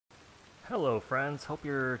Hello friends, hope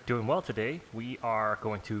you're doing well today. We are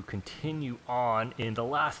going to continue on in The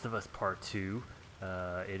Last of Us Part 2.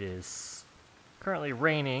 It is currently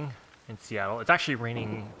raining in Seattle. It's actually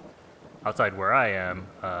raining outside where I am,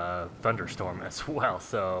 thunderstorm as well,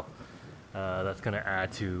 so that's going to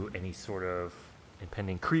add to any sort of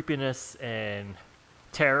impending creepiness and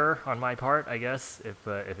terror on my part, I guess, if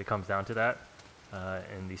it comes down to that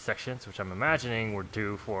in these sections, which I'm imagining we're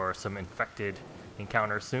due for some infected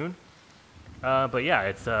encounters soon. But yeah,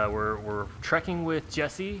 it's we're trekking with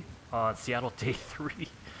Jesse on Seattle Day 3.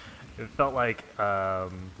 It felt like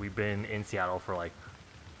we've been in Seattle for like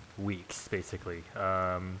weeks, basically.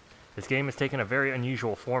 This game has taken a very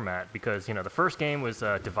unusual format because, you know, the first game was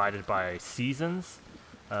divided by seasons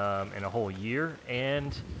in a whole year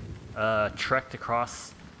and trekked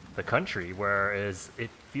across the country, whereas it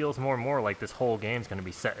feels more and more like this whole game's going to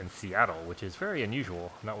be set in Seattle, which is very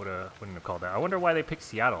unusual. Wouldn't have called that. I wonder why they picked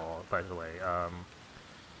Seattle, by the way. I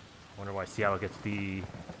wonder why Seattle gets the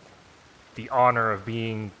honor of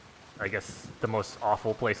being, I guess, the most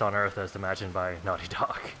awful place on Earth as imagined by Naughty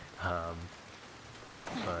Dog.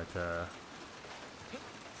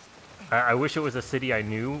 I wish it was a city I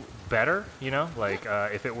knew better, you know? Like,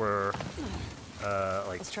 if it were,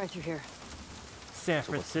 like... Let's try through here. San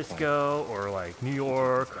Francisco or like New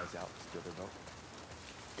York.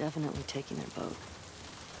 Definitely taking their boat.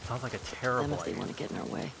 Sounds like a terrible Them if they idea. want to get in our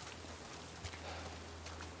way.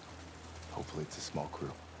 Hopefully it's a small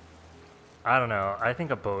crew. I don't know. I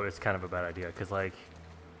think a boat is kind of a bad idea because like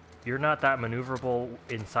you're not that maneuverable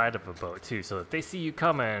inside of a boat too. So if they see you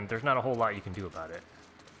coming, there's not a whole lot you can do about it.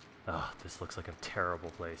 Oh, this looks like a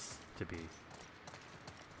terrible place to be.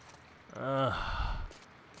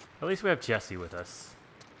 At least we have Jesse with us.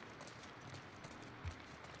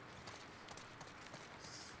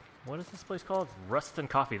 What is this place called? Rust and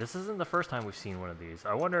Coffee. This isn't the first time we've seen one of these.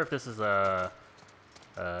 I wonder if this is a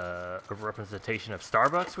representation of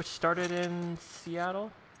Starbucks, which started in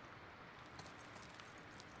Seattle.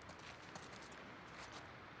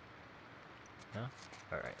 No?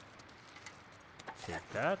 Alright. Take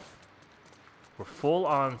that. We're full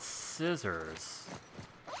on scissors.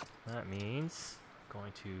 That means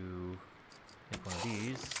going to make one of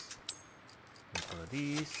these, make one of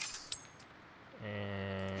these,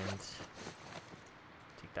 and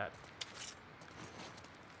take that.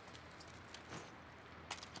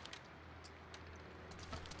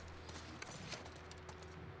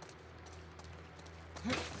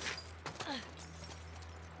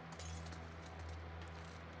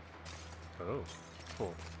 Oh,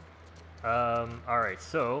 cool. Alright,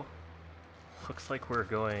 so looks like we're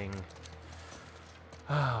going.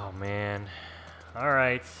 Oh man.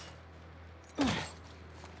 Alright.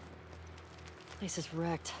 Place is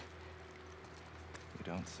wrecked. You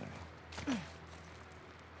don't say.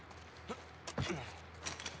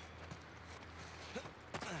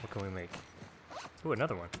 What can we make? Ooh,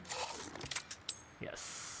 another one.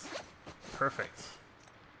 Yes. Perfect.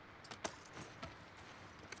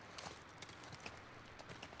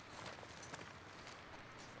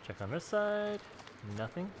 Check on this side.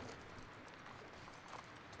 Nothing.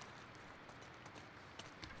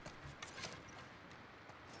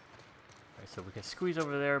 So we can squeeze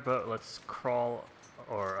over there, but let's crawl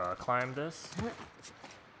or climb this.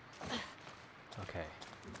 Okay.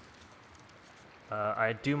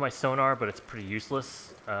 I do my sonar, but it's pretty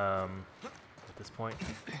useless at this point.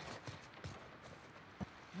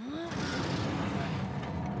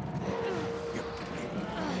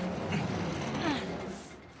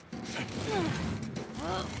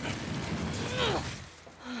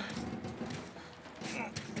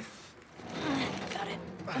 Got it.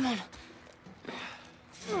 Come on.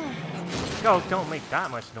 Go, don't make that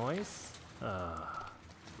much noise.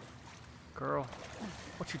 Girl,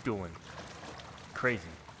 what you doing? Crazy.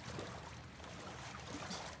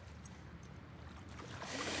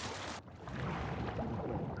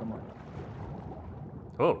 Come on.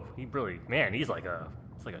 Oh, he really, man, he's like a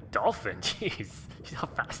dolphin. Jeez, see how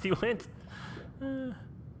fast he went? Oh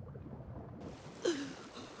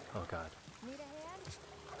God. Need a hand?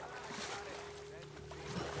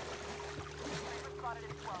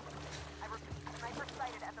 Sniper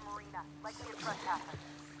sighted at the marina, likely a trespasser.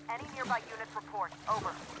 Any nearby units report.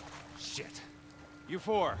 Over. Shit. You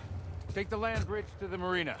four, take the land bridge to the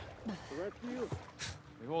marina.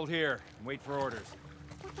 We hold here and wait for orders.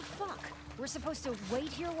 What the fuck? We're supposed to wait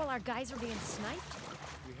here while our guys are being sniped?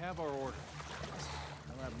 We have our orders.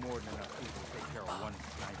 I'll have more than enough people to take care of one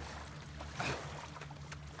sniper.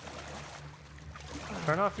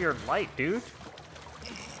 Turn off your light, dude.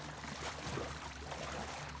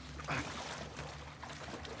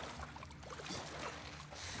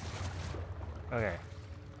 Okay.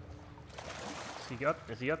 Is he up?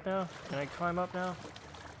 Is he up now? Can I climb up now?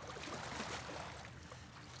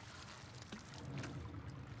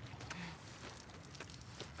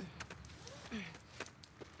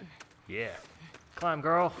 Yeah. Climb,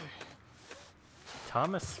 girl.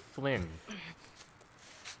 Thomas Flynn.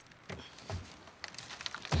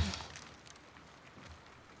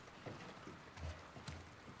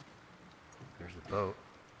 There's the boat.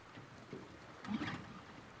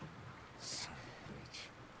 Son of a bitch.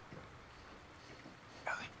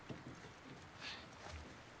 Ellie.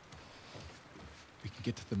 We can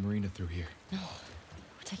get to the marina through here. No,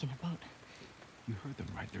 we're taking their boat. You heard them,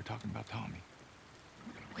 right? They're talking about Tommy.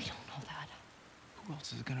 We don't know that. Who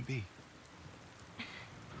else is it gonna be?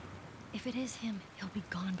 If it is him, he'll be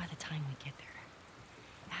gone by the time we get there.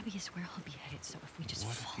 Abby is where he'll be headed, so if we just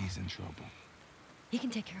What if fall, he's in trouble? he can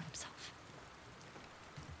take care of himself.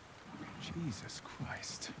 Jesus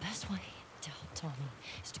Christ. The best way to help Tommy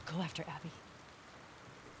is to go after Abby.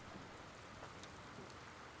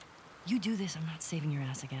 You do this, I'm not saving your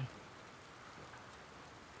ass again.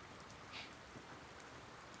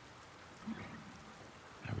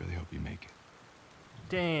 I really hope you make it.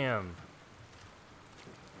 Damn.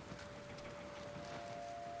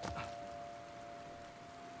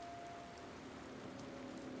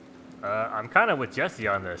 I'm kind of with Jessie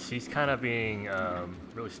on this. She's kind of being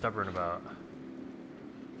really stubborn about.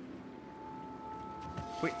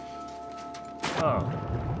 Wait. Oh.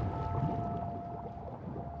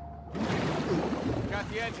 Got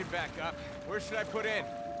the engine back up. Where should I put in?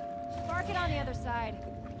 Park it on the other side.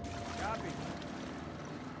 Copy.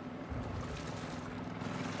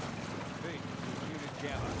 Hey, Unit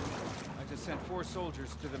Gamma. I just sent 4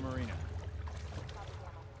 soldiers to the marina.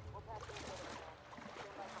 We'll pass the data again. Stand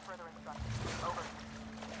by for further instructions. Over.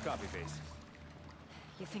 Copy, base.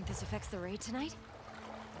 You think this affects the raid tonight?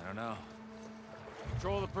 I don't know.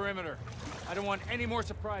 Control the perimeter. I don't want any more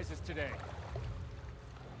surprises today.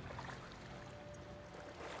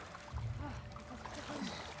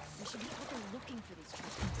 We should be out there looking for these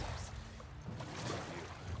trespassers.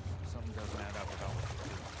 Something doesn't add up with all what you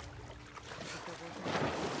do. You think they're working?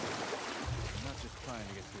 I'm not just trying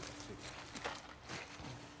to get through the city.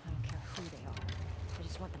 I don't care who they are. I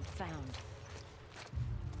just want them found.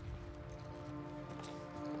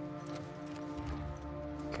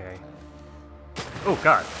 Okay. Oh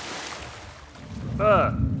God.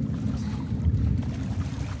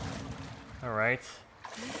 All right.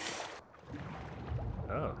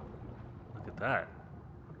 Oh, look at that.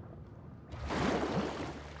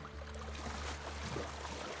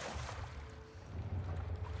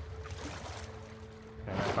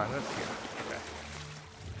 Can I find this here? Okay.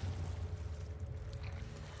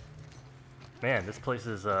 Man, this place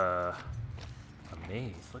is a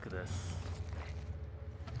maze. Look at this.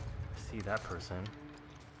 See that person.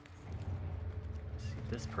 See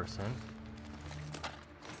this person.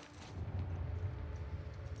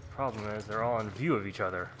 Problem is, they're all in view of each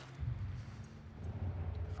other.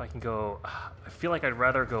 If I can go, I feel like I'd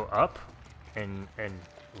rather go up and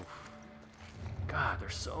oof. God,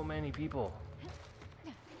 there's so many people.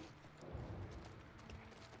 All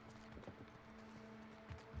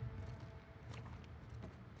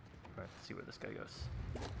right, let's see where this guy goes.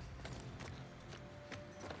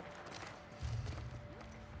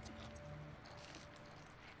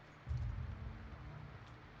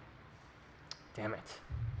 Damn it.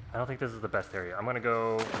 I don't think this is the best area. I'm gonna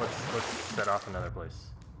go, let's set off another place.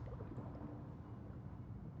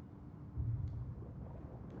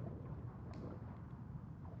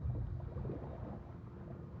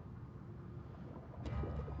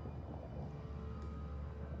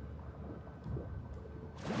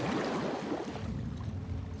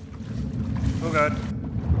 Oh God.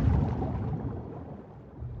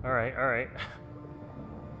 All right, all right.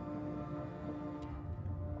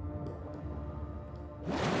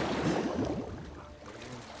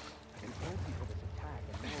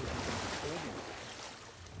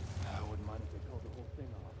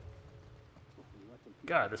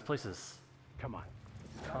 God, this place is Come on.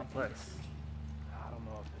 complex. I don't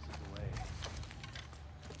know if this is the way.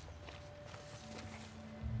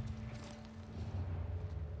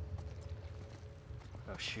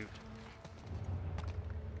 Oh shoot.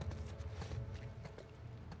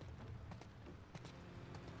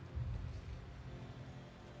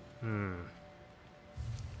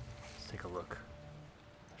 Let's take a look.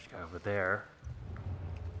 There's a guy over there.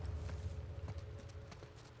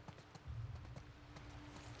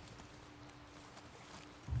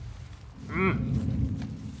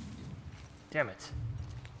 Damn it.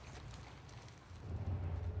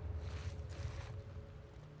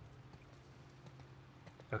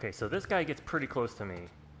 Okay, so this guy gets pretty close to me,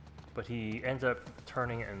 but he ends up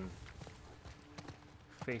turning and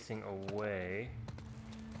facing away.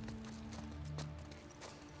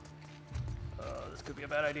 This could be a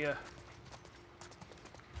bad idea.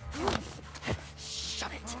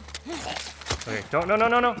 Shut it. Okay, don't, no, no,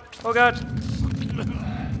 no, no. Oh God.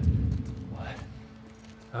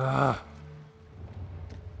 What?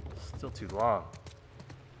 Still too long.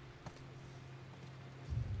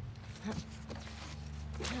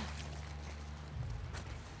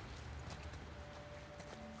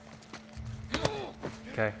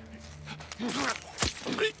 Okay.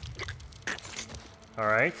 All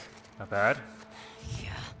right, not bad. Yeah.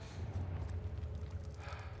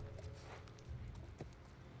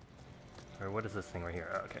 Or what is this thing right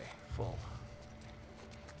here? Okay, full.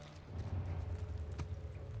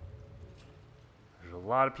 There's a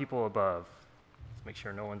lot of people above. Let's make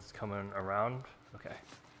sure no one's coming around. Okay.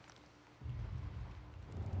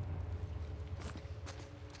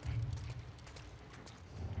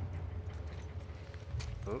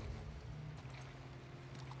 Oh.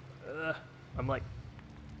 I'm like...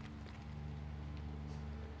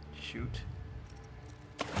 Shoot.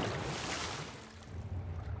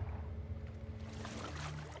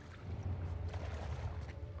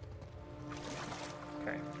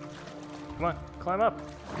 Okay. Come on, climb up.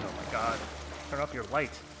 Oh my God. Turn off your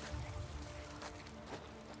light.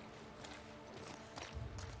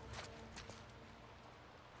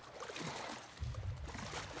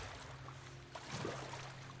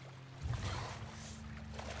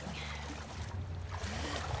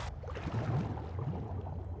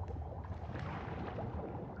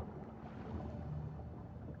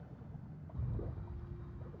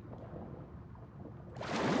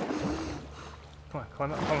 Come on,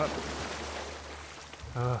 climb up, climb up.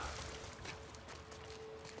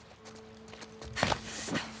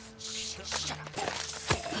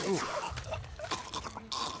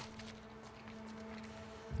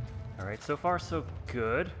 Alright, so far so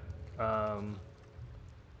good.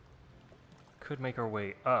 Could make our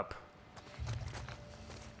way up.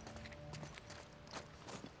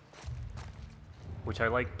 Which I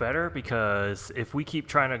like better because if we keep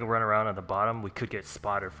trying to run around at the bottom, we could get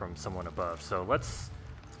spotted from someone above. So let's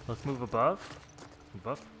move above. Move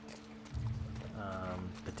up.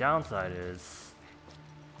 The downside is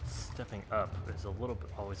stepping up is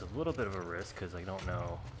always a little bit of a risk because I don't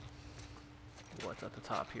know what's at the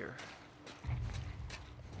top here.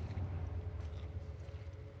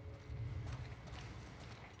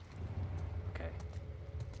 Okay.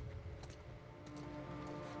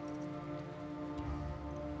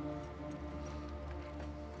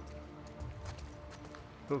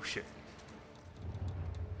 Oh shit.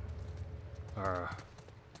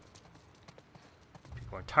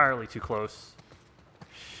 People are entirely too close.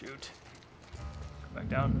 Shoot. Come back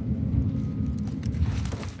down.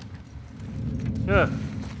 Ugh.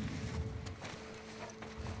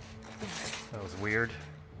 That was weird.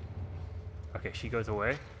 Okay, she goes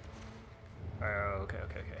away. Okay,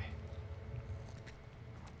 okay,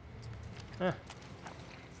 okay.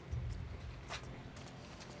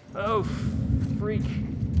 Oh, freak.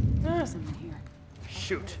 Someone here.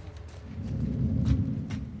 Shoot.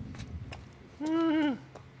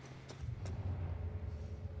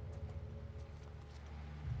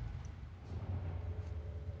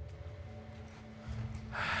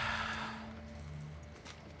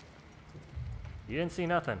 You didn't see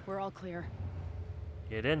nothing. We're all clear.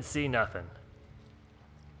 You didn't see nothing.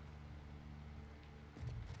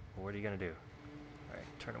 What are you gonna do? Alright,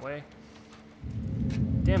 turn away.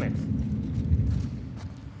 Damn it.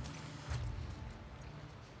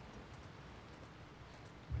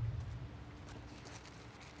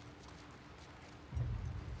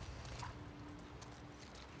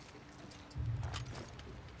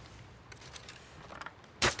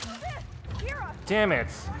 Damn it.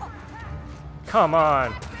 Come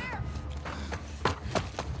on.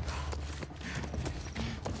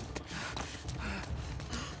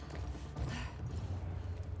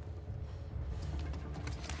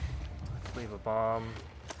 Let's leave a bomb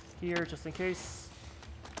here just in case.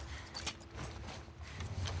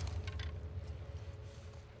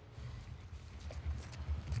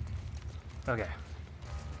 Okay.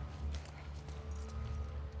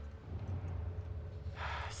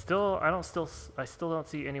 I still don't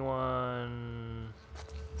see anyone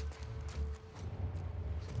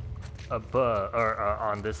above or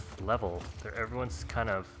on this level. Everyone's kind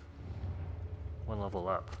of one level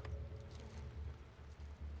up.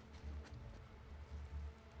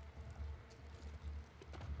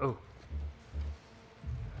 Oh.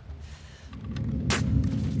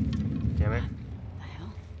 Damn it. The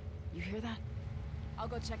hell? You hear that? I'll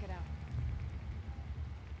go check it out.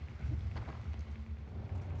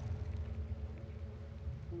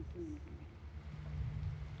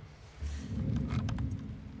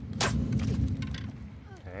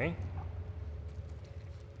 Okay.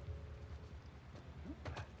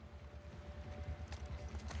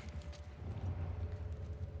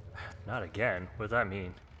 Not again. What does that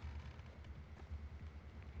mean?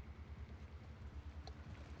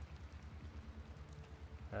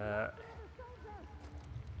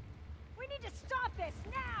 We need to stop this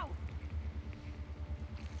now!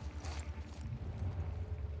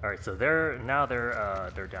 All right, so they're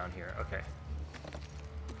down here. Okay.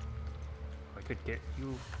 I could get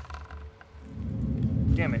you.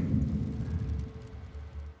 Damn it.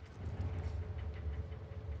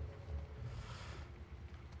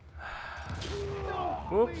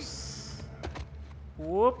 Whoops.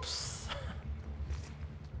 Whoops.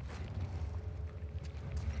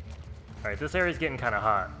 Alright, this area's getting kind of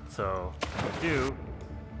hot, so what we'll do.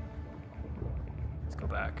 Let's go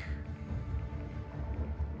back.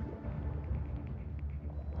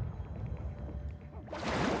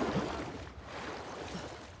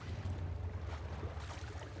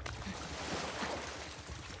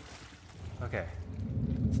 Okay.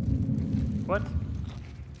 What?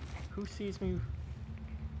 Who sees me?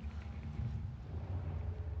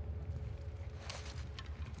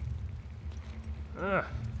 Ugh.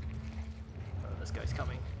 Oh, this guy's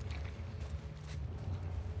coming.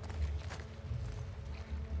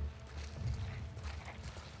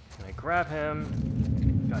 Can I grab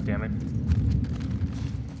him? God damn it.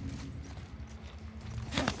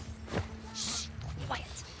 Quiet.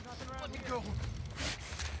 Let me go.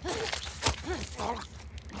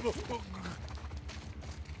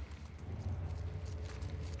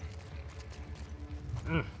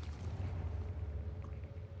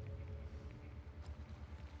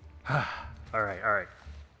 All right, all right.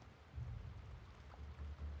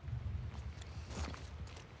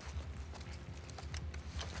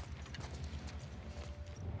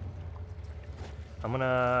 I'm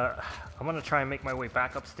gonna try and make my way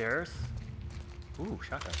back upstairs. Ooh,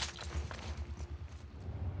 shotgun.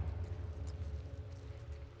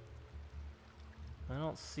 I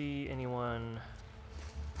don't see anyone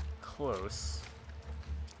close.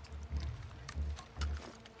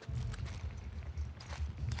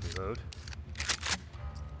 Reload.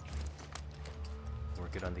 We're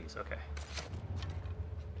good on these, okay.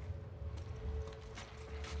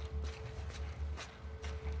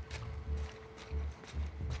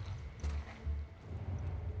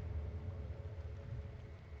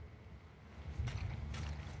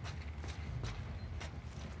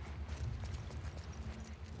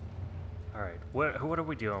 Alright, what are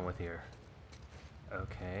we dealing with here?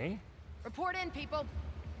 Okay. Report in, people.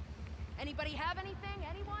 Anybody have anything?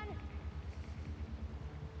 Anyone?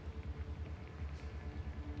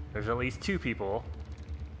 There's at least 2 people.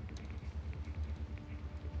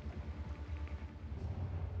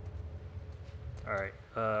 Alright,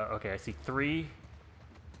 okay, I see 3. You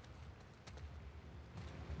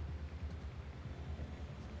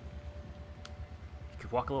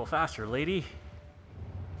could walk a little faster, lady.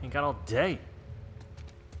 Ain't got all day.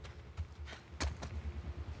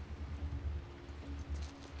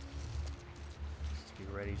 Just be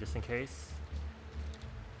ready just in case.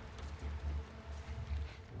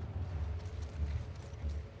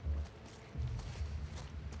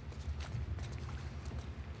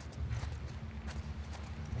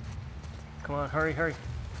 Come on, hurry, hurry.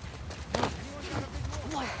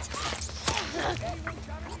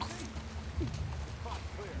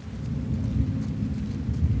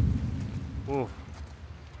 Ooh.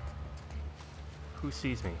 Who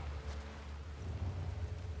sees me?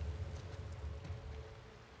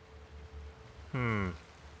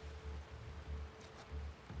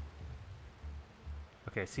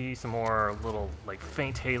 Okay, I see some more little, like,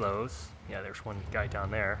 faint halos. Yeah, there's one guy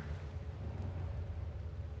down there.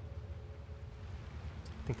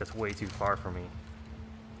 I think that's way too far for me.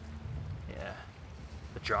 Yeah.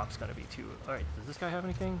 The drop's gonna be too... Alright, does this guy have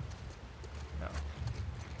anything? No.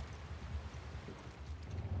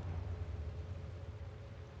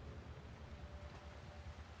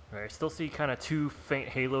 Alright, I still see kind of 2 faint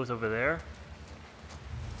halos over there.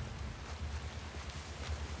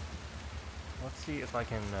 Let's see if I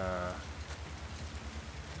can,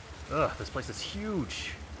 Ugh, this place is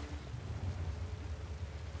huge.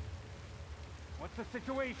 What's the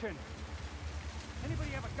situation?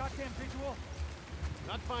 Anybody have a goddamn visual?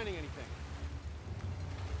 Not finding anything.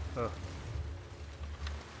 Oh.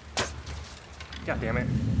 God damn it.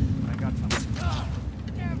 I got something. Ah,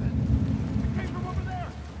 damn it! It came from over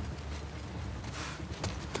there!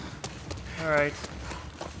 Alright.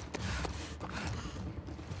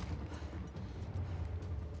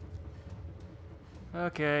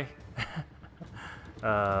 Okay.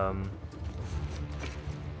 Oh,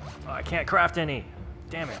 I can't craft any.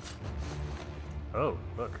 Damn it. Oh,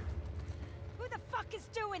 look. Who the fuck is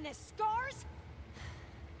doing this? Scars?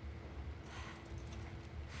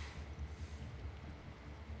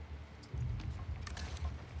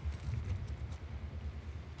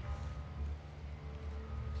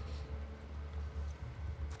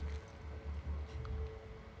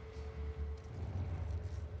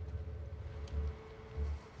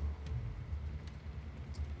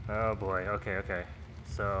 Oh boy, okay, okay.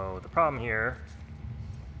 So, the problem here...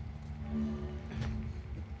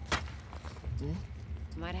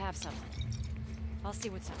 Might have something. I'll see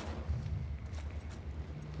what's up.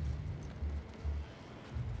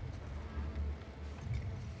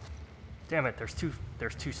 Damn it, there's too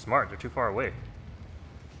smart, they're too far away.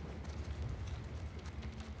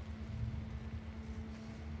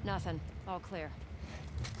 Nothing. All clear.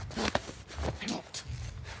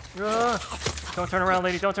 Don't turn around,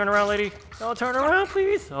 lady, don't turn around, lady! Don't turn around,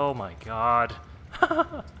 please! Oh my god.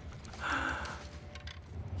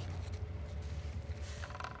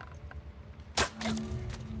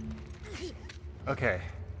 Okay.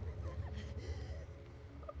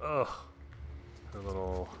 Ugh. The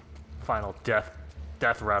little final death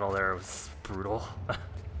rattle there was brutal. Grab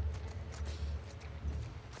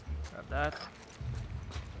that.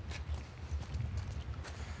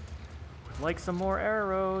 Would like some more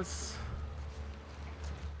arrows.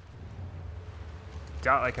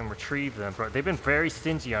 Doubt I can retrieve them, but they've been very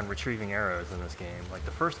stingy on retrieving arrows in this game. Like the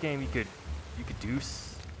first game, you could do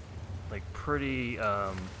like pretty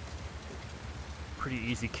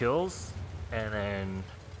easy kills, and then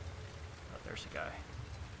oh, there's a guy,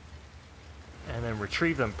 and then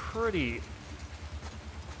retrieve them pretty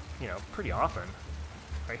often.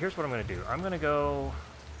 All right, here's what I'm gonna do. I'm gonna go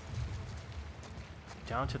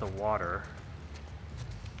down to the water.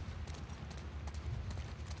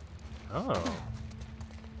 Oh.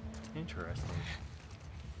 Interesting.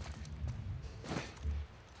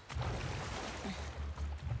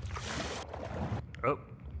 Oh.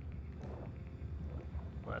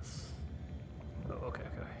 Let's... Oh, okay,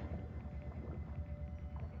 okay.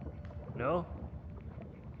 No?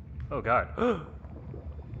 Oh, God. I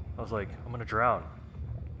was like, I'm gonna drown.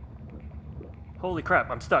 Holy crap,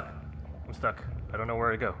 I'm stuck. I'm stuck. I don't know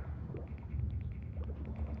where to go.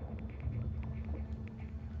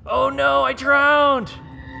 Oh no, I drowned!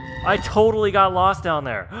 I totally got lost down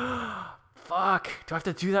there. Fuck. Do I have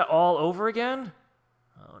to do that all over again?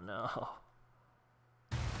 Oh no.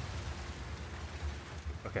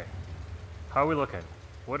 Okay. How are we looking?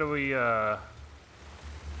 What are we,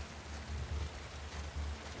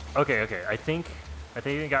 Okay, okay. I think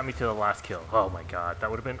it got me to the last kill. Oh my god,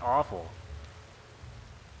 that would have been awful.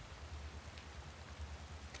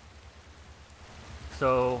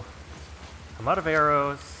 So, I'm out of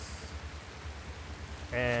arrows.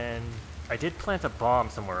 And I did plant a bomb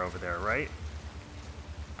somewhere over there, right?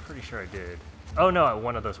 Pretty sure I did. Oh no,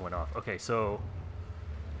 one of those went off. Okay, so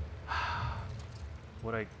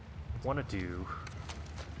what I want to do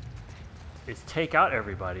is take out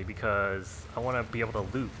everybody because I want to be able to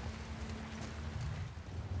loot.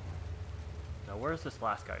 Now, where's this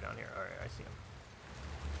last guy down here? All right, I see him.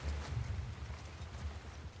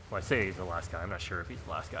 Well, I say he's the last guy. I'm not sure if he's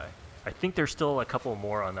the last guy. I think there's still a couple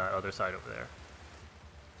more on that other side over there.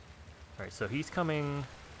 Alright, so he's coming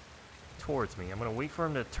towards me. I'm going to wait for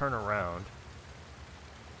him to turn around.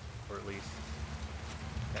 Or at least...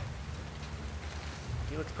 Okay.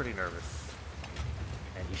 He looks pretty nervous.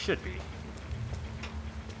 And he should be.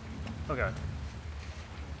 Oh god.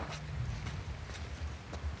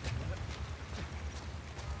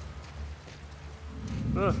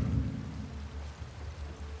 Ugh.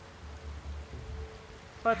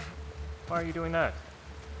 What? Why are you doing that?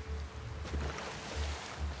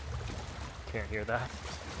 Can't hear that.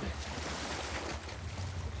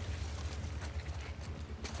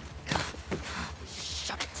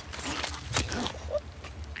 Shut it.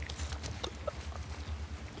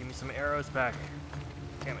 Give me some arrows back.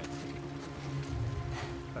 Damn it.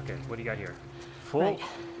 Okay, what do you got here? Full? Right.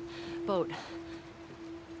 Boat. Is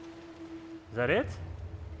that it?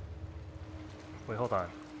 Wait, hold on.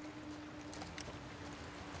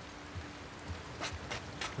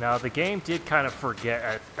 Now, the game did kind of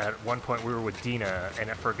forget at one point we were with Dina, and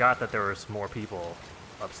it forgot that there was more people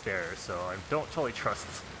upstairs, so I don't totally trust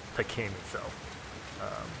the game itself.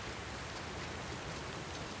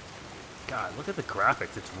 God, look at the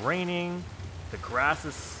graphics. It's raining. The grass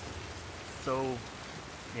is so,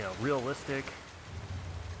 realistic.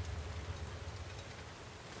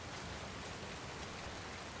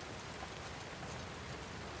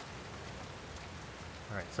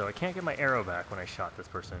 Alright, so I can't get my arrow back when I shot this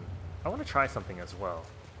person. I want to try something as well.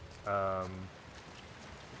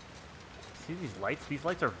 See these lights? These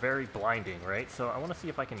lights are very blinding, right? So I want to see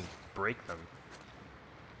if I can break them.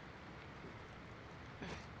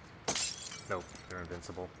 Nope, they're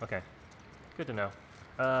invincible. Okay, good to know.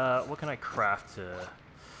 What can I craft to...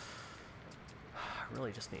 I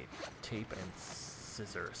really just need tape and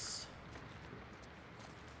scissors.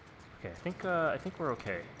 Okay, I think we're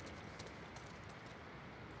okay.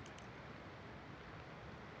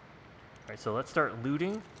 Alright, so let's start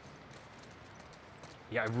looting.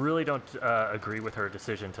 Yeah, I really don't agree with her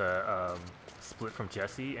decision to split from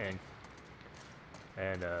Jesse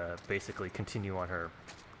and basically continue on her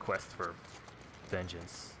quest for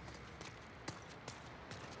vengeance.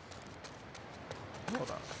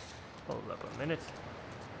 Hold on. Hold up a minute.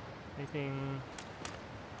 Anything...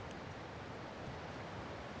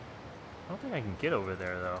 I don't think I can get over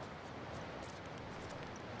there, though.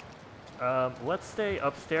 Let's stay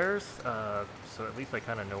upstairs, so at least I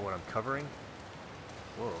kind of know what I'm covering.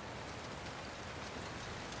 Whoa.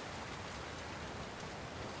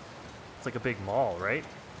 It's like a big mall, right?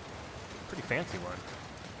 Pretty fancy one.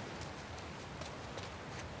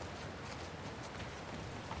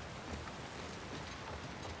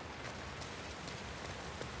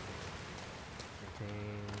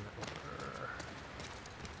 Anything over...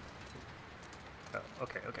 Oh,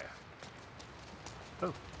 okay, okay.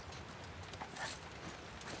 Oh.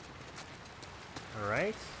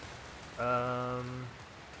 Alright.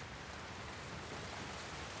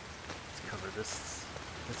 Let's cover this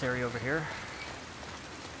area over here.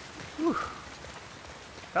 Whew.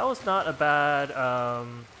 That was not a bad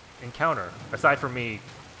encounter, aside from me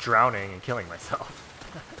drowning and killing myself.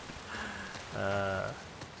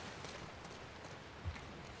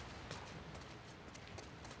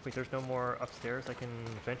 Wait, there's no more upstairs I can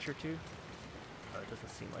venture to? It doesn't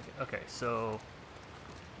seem like it. Okay, so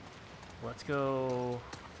let's go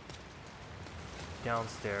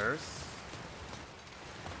downstairs.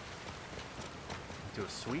 Do a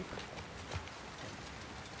sweep.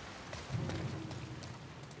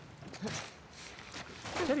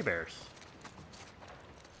 Teddy bears.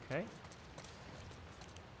 Okay.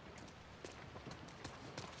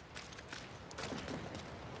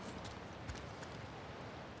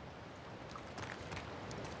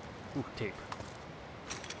 Ooh, tape.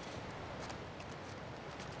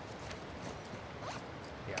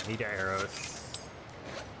 Yeah, I need arrows.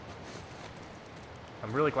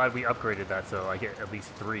 I'm really glad we upgraded that, so I get at least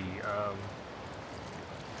 3.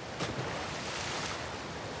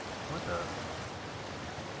 What the?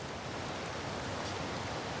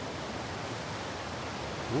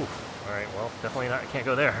 Oof. Alright, well, definitely not. I can't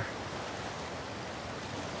go there.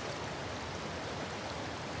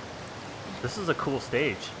 This is a cool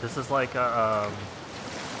stage. This is like I'm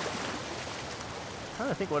trying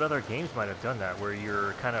to think what other games might have done that, where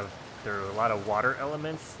you're kind of, there are a lot of water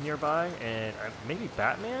elements nearby, and maybe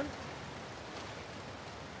Batman?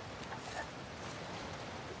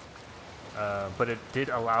 But it did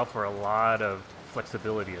allow for a lot of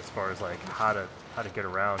flexibility as far as like how to get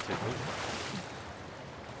around to.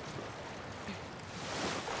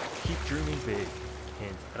 Keep dreaming big.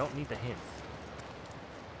 Hints. I don't need the hints.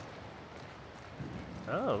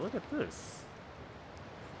 Oh, look at this.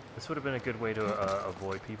 This would have been a good way to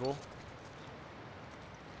avoid people.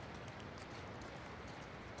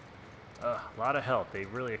 A lot of help. They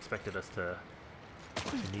really expected us to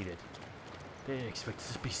need it. They didn't expect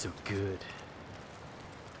us to be so good.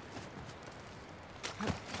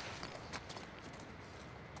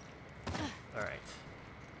 Alright.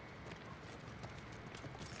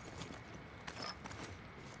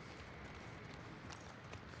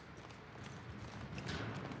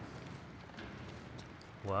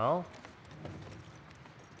 Well,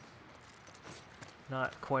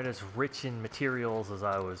 not quite as rich in materials as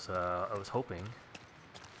I was hoping.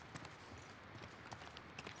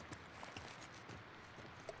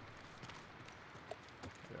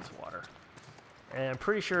 That's water, and I'm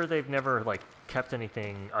pretty sure they've never like kept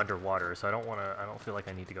anything underwater, so I don't feel like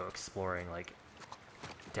I need to go exploring like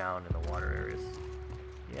down in the water areas.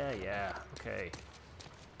 Yeah, okay.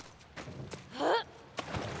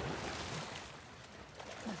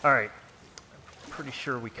 Alright, I'm pretty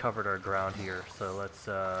sure we covered our ground here, so let's,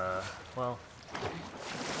 well,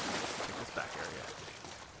 take this back area.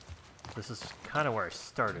 This is kind of where I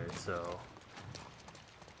started, so...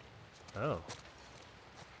 Oh.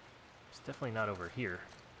 It's definitely not over here.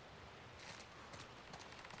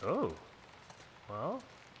 Oh. Well.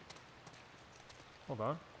 Hold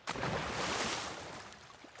on.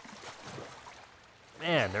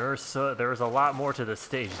 Man, there's a lot more to this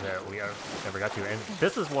stage that we never got to, and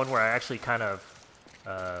this is one where I actually kind of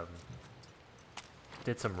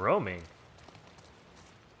did some roaming.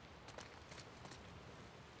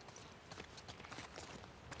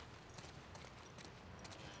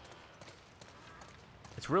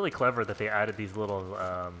 It's really clever that they added these little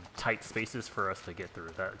tight spaces for us to get through.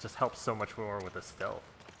 That just helps so much more with the stealth.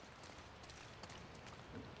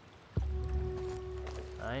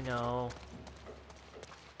 I know.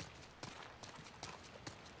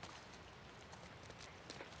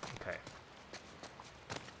 Okay.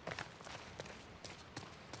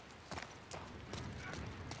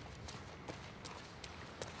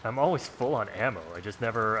 I'm always full on ammo. I just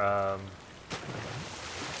never, I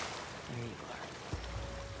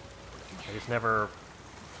just never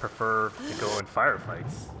prefer to go in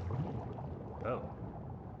firefights. Oh.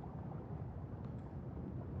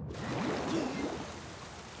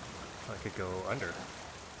 I could go under.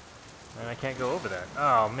 And I can't go over that.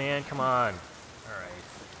 Oh man, come on. Alright.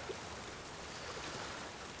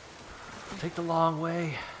 Take the long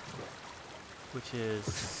way. Which is...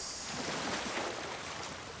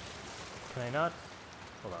 Can I not?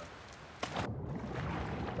 Hold on.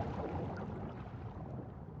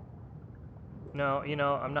 No, you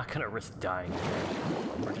know, I'm not gonna risk dying here.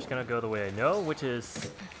 We're just gonna go the way I know, which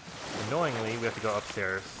is, annoyingly, we have to go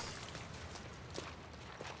upstairs.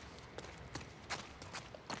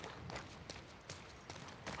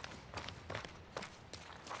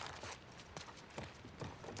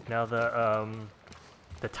 Now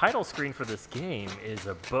the title screen for this game is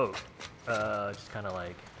a boat, just kind of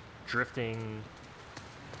like drifting.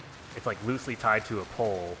 It's like loosely tied to a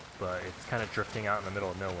pole, but it's kind of drifting out in the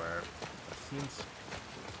middle of nowhere. It seems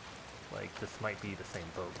like this might be the same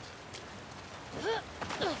boat.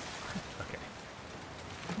 Okay.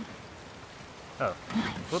 Oh,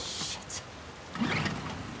 whoops. Shit.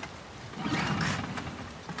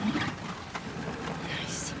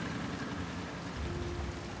 Nice.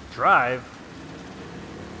 Drive?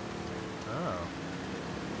 Oh.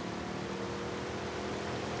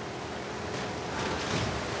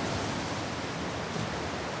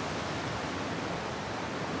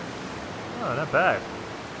 Oh, not bad.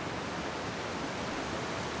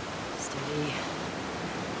 Steady.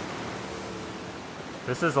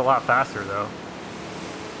 This is a lot faster, though.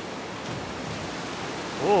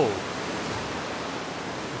 Whoa.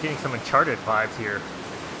 I'm getting some Uncharted vibes here.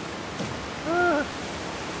 Ah.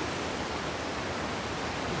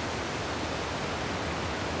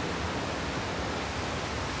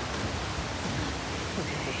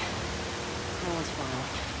 Okay. That one's fine.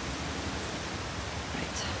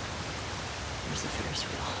 Right. Where's the Ferris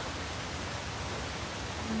wheel?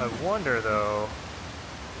 I wonder, though...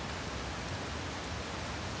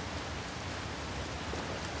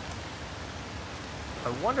 I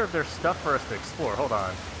wonder if there's stuff for us to explore. Hold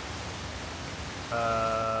on.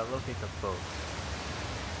 Locate the boat.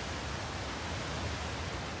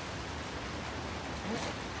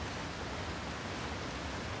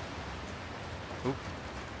 Oop.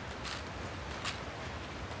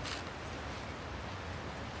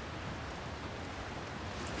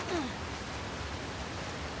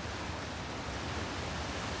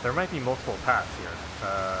 There might be multiple paths here.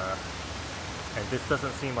 And this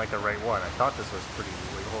doesn't seem like the right one. I thought this was pretty...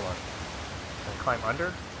 Wait, hold on. Can I climb under?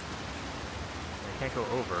 I can't go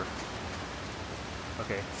over.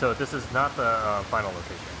 Okay, so this is not the final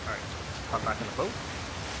location. Alright, so hop back in the boat.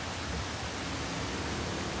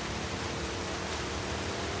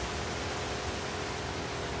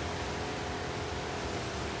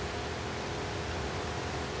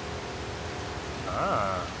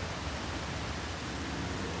 Ah.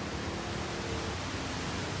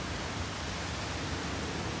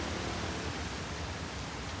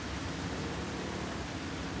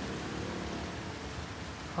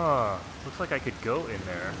 Huh. Looks like I could go in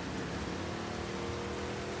there.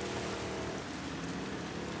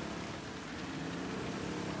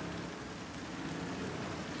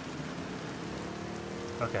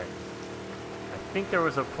 Okay. I think there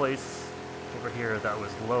was a place over here that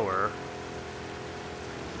was lower.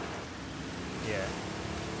 Yeah.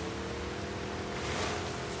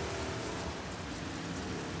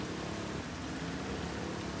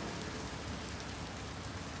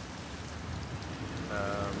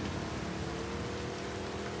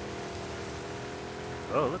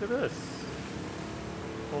 Oh, look at this.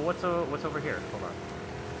 Well, what's over here? Hold on.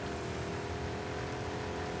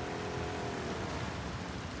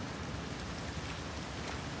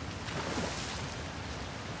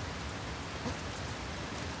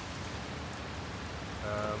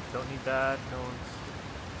 Don't need that. Don't.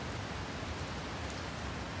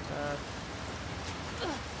 That.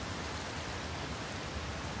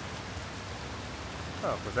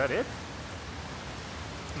 Oh, was that it?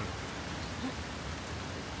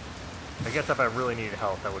 I guess if I really needed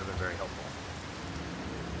help, that would have been very helpful.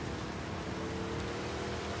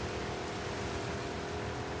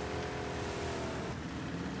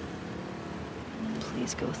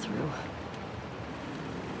 Please go through.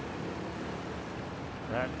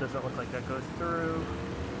 That doesn't look like that goes through.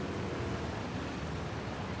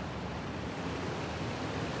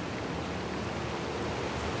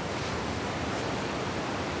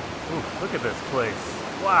 Ooh, look at this place.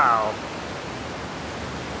 Wow.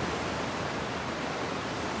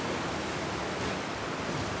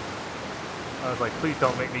 I was like, please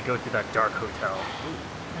don't make me go to that dark hotel.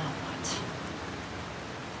 Now what?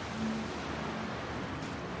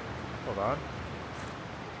 Hold on.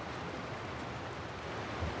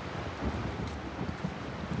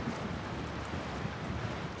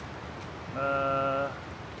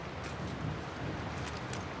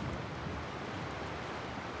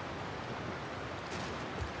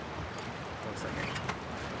 One second.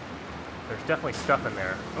 There's definitely stuff in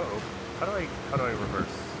there. Uh-oh. How do I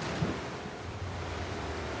reverse?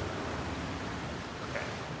 Okay.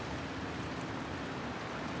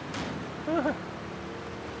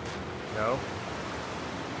 No.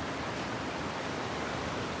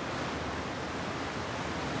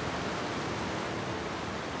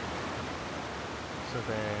 So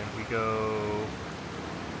then we go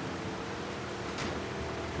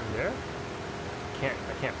through there? I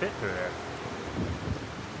can't fit through there.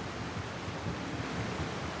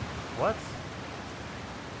 What?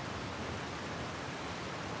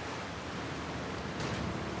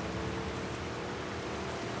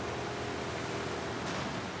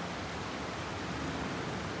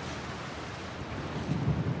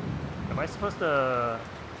 Am I supposed to...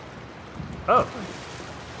 Oh!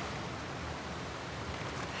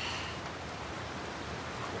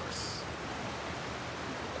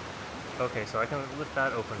 Okay, so I can lift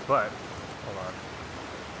that open, but hold on.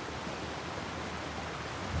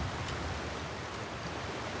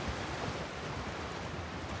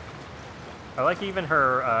 I like even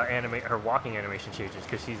her her walking animation changes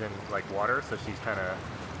because she's in like water, so she's kind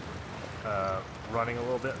of running a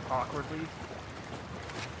little bit awkwardly.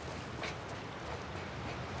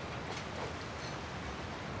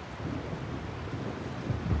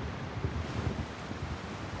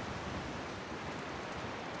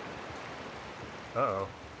 Uh-oh.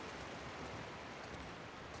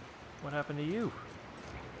 What happened to you?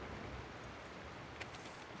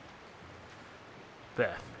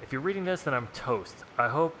 Beth, if you're reading this, then I'm toast. I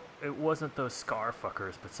hope it wasn't those scar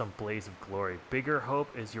fuckers, but some blaze of glory. Bigger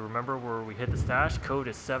hope is you remember where we hid the stash. Code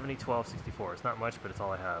is 701264. It's not much, but it's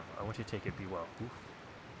all I have. I want you to take it. Be well. Oof.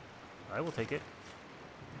 I will take it.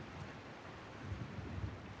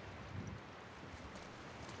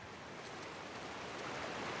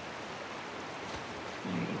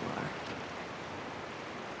 There you are.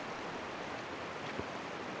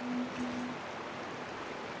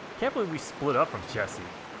 Can't believe we split up from Jesse.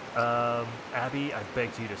 Abby, I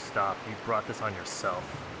begged you to stop. You brought this on yourself.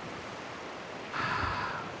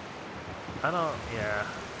 Yeah, I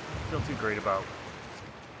feel too great about...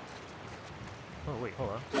 Oh, wait,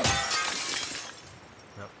 hold on.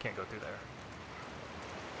 Nope, can't go through there.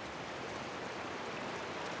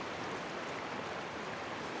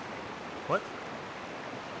 What?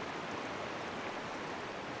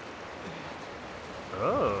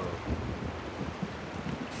 Oh.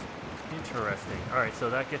 Interesting. Alright, so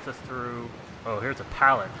that gets us through... Oh, here's a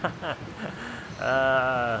pallet.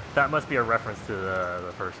 That must be a reference to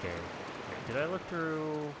the first game. Okay, did I look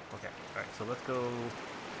through... Okay, alright, so let's go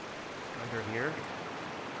under here.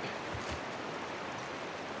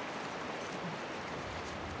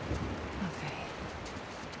 Okay.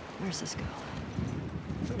 Where's this go?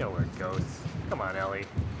 We know where it goes. Come on, Ellie.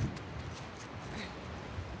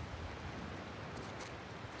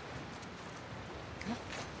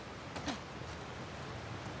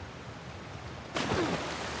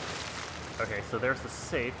 Okay, so there's the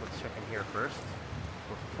safe. Let's check in here first.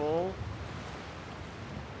 We're full.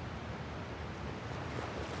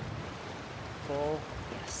 Full.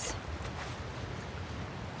 Yes.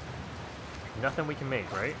 Nothing we can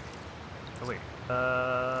make, right? Oh wait.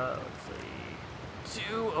 Let's see.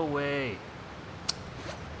 2 away.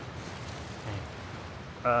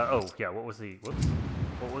 Oh yeah. What was the? Whoops.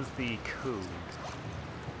 What was the code?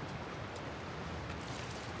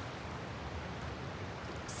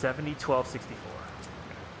 701264.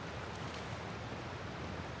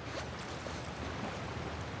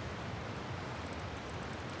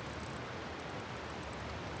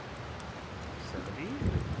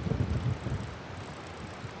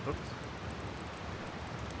 Oops.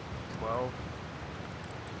 12.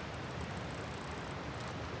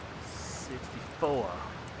 boa.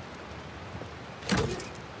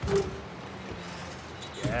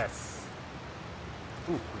 Yes.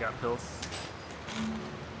 Ooh, we got pills.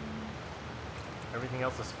 Everything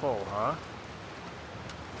else is full, huh?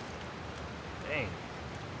 Dang.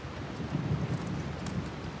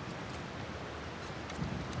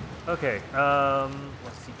 Okay,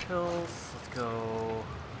 let's see, pills, let's go,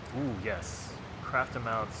 ooh, yes, craft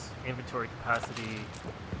amounts, inventory capacity.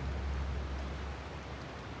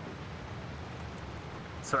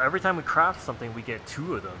 So every time we craft something, we get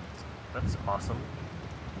 2 of them. That's awesome.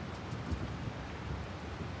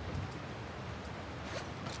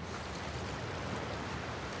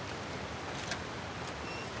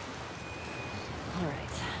 All right.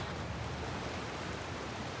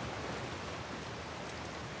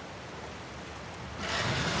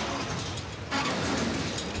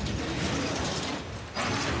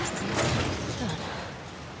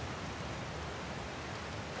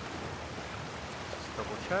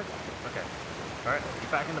 Double check. Okay. Alright,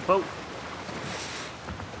 get back in the boat.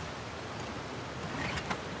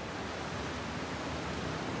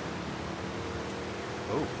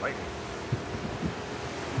 Oh, lightning.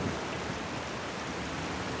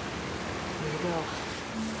 Here we go.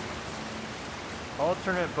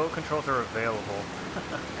 Alternate boat controls are available.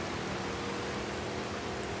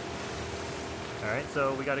 Alright,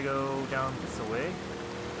 so we gotta go down this way.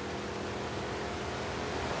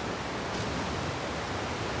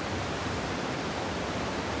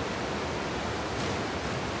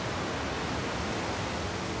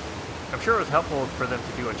 I'm sure it was helpful for them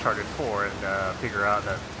to do Uncharted 4 and figure out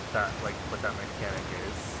that like what that mechanic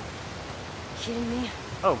is. Kidding me?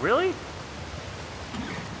 Oh, really?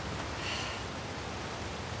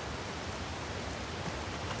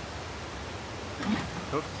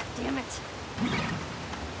 Oops. Damn it.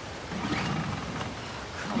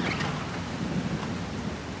 Come on.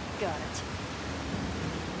 Got it.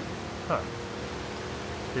 Huh.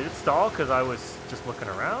 Did it stall because I was just looking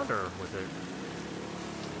around, or was it?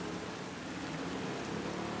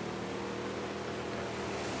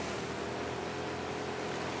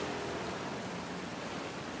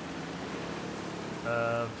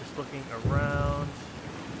 Just looking around.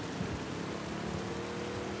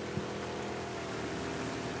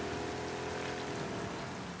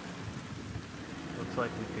 Looks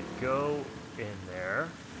like we could go in there.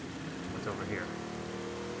 What's over here?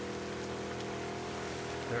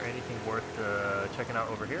 Is there anything worth checking out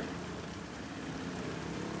over here?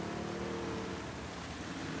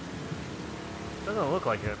 Doesn't look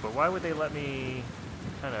like it, but why would they let me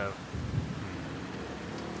kind of...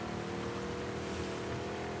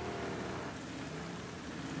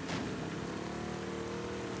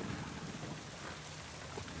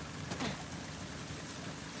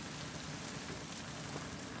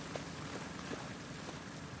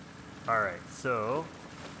 Alright, so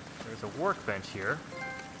there's a workbench here.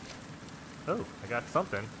 Oh, I got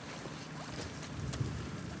something.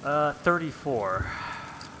 34.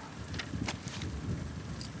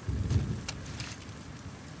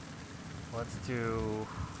 Let's do...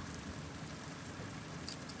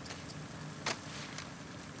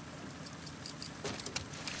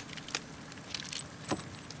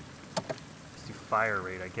 Let's do fire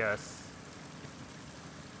rate, I guess.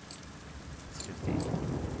 It's 50.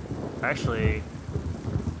 Actually,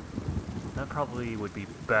 that probably would be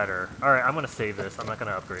better. Alright, I'm gonna save this. I'm not gonna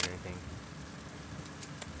upgrade anything.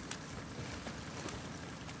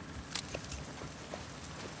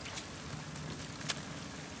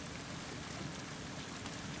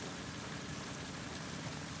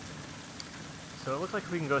 So it looks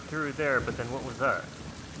like we can go through there, but then what was that?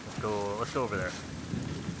 Let's go over there.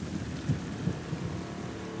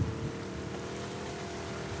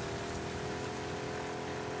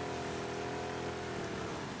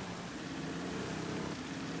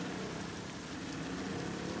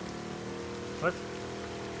 What?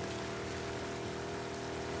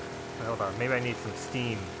 Wait, hold on, maybe I need some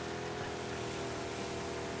steam.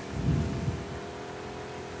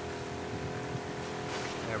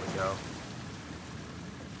 There we go.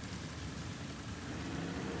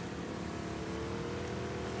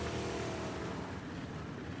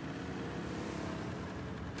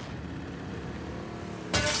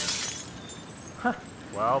 Huh,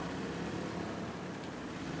 well.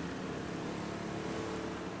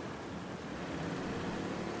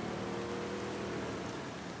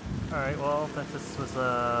 Alright, well, this was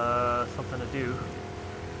something to do.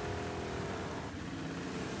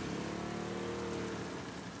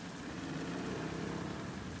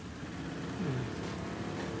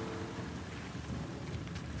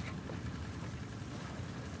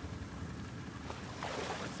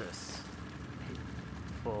 What's this?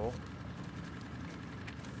 Full.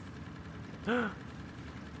 If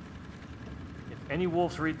any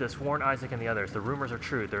wolves read this, warn Isaac and the others. The rumors are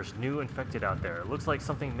true. There's new infected out there. It looks like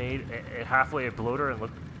something made it halfway a bloater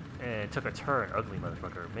and took a turn. Ugly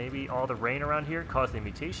motherfucker. Maybe all the rain around here caused a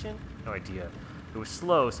mutation? No idea. It was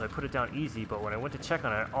slow, so I put it down easy, but when I went to check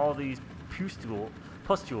on it, all these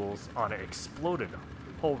pustules on it exploded. The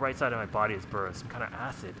whole right side of my body is burned. Some kind of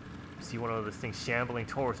acid. See one of those things shambling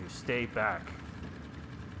towards you. Stay back.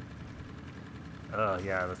 Oh,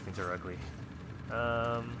 yeah, those things are ugly.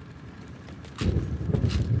 Oh,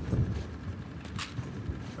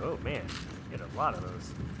 man. Get a lot of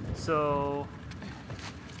those. So...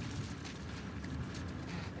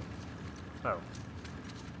 Oh.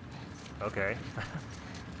 Okay.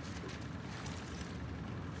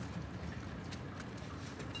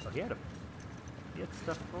 Oh, he had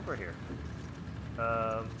stuff over here.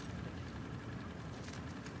 Can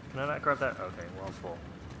I not grab that? Okay, well, I'm full.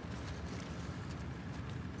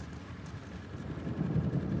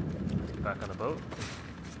 Let's get back on the boat.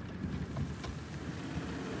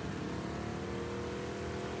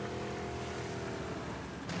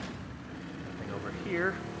 Nothing over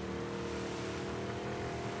here.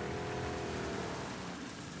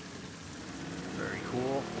 Very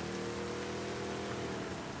cool.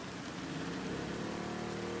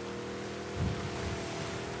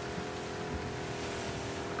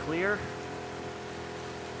 Clear.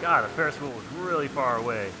 God, the Ferris wheel was really far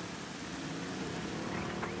away.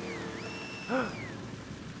 Damn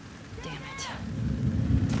it.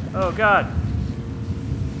 Oh, God.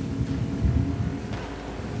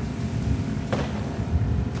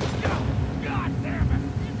 God damn it!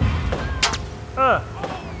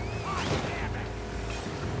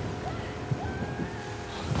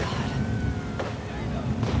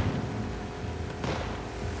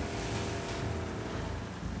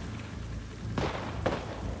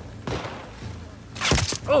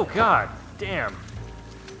 Oh, God. Damn.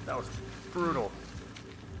 That was brutal.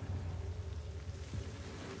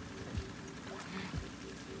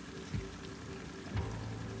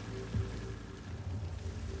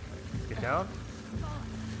 Get down.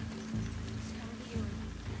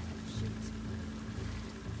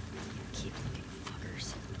 Keep looking,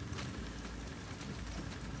 fuckers.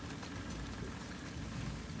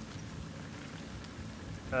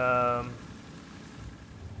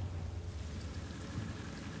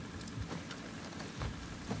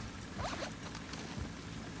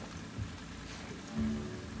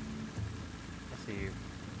 Let's see.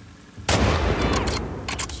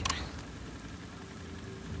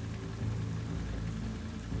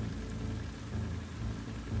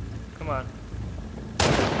 Come on.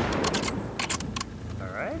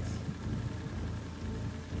 All right.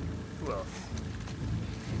 Who else?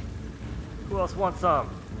 Who else wants some?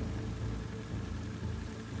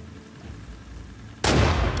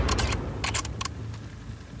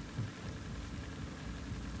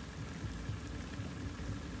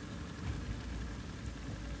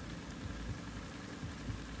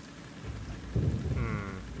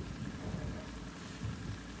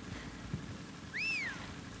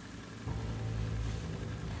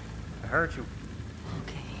 I heard you.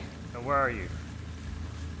 Okay. And where are you?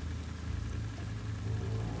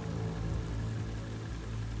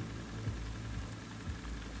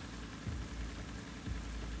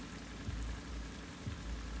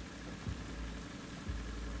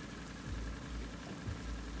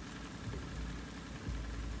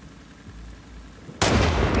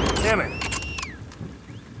 Damn it!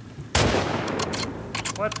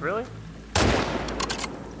 What, really?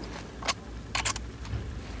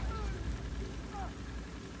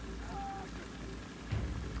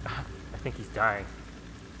 I think he's dying.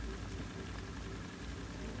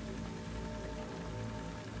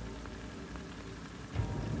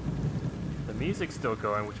 The music's still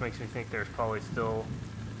going, which makes me think there's probably still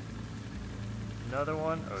another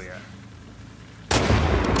one. Oh yeah.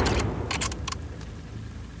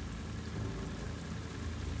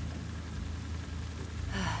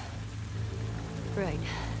 Right.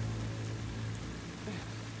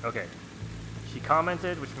 Okay. She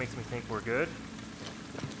commented, which makes me think we're good.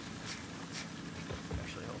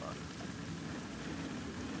 Actually, hold on.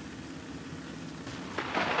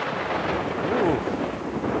 Ooh.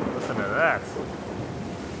 Listen to that.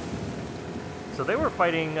 So they were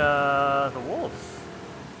fighting the wolves.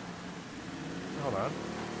 Hold on.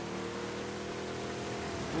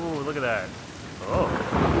 Ooh, look at that. Oh.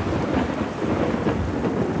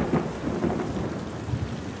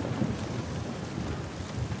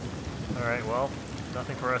 Alright, well,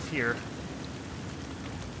 nothing for us here.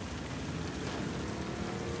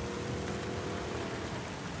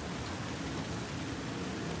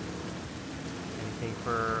 Anything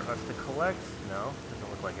for us to collect? No, doesn't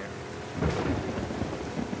look like it.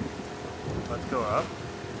 Let's go up.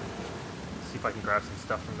 See if I can grab some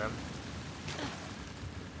stuff from them.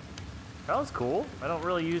 That was cool. I don't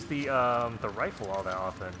really use the rifle all that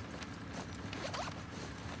often.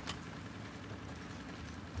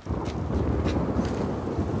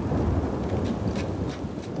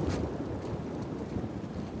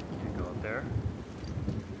 Can't go up there.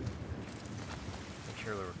 Make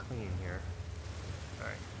sure that we're clean here.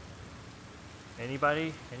 Alright.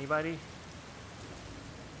 Anybody? Anybody?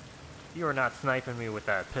 You are not sniping me with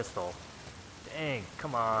that pistol. Dang,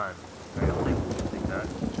 come on. Alright, I'll take that.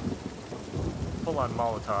 Full on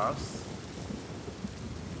Molotovs.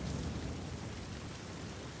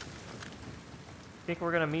 Think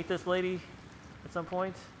we're gonna meet this lady at some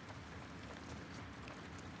point?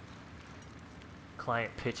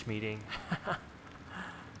 Client pitch meeting. A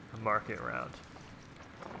market round.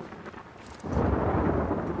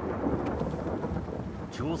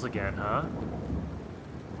 Jules again, huh?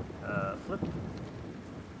 Flip.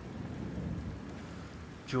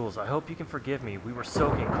 Jules, I hope you can forgive me. We were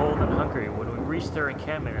soaking cold and hungry. When we reached their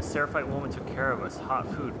encampment, a Seraphite woman took care of us. Hot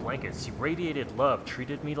food, blankets. She radiated love,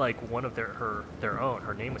 treated me like one of their own.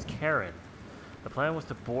 Her name was Karen. The plan was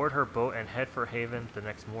to board her boat and head for Haven the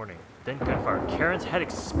next morning. Then gunfire. Karen's head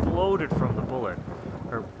exploded from the bullet.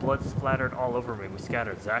 Her blood splattered all over me. We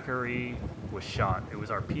scattered. Zachary was shot. It was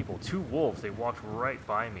our people. 2 wolves. They walked right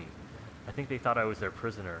by me. I think they thought I was their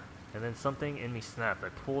prisoner. And then something in me snapped. I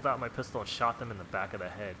pulled out my pistol and shot them in the back of the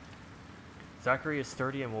head. Zachary is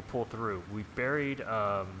sturdy and will pull through. We buried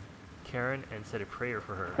Karen and said a prayer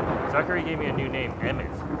for her. Zachary gave me a new name, Emmett.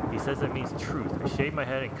 He says it means truth. I shaved my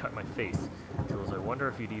head and cut my face. Jules, I wonder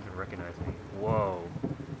if you'd even recognize me. Whoa.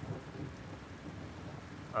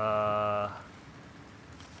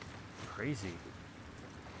 Crazy.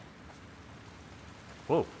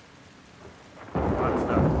 Whoa. A lot of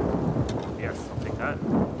stuff. Yes, I'll take that.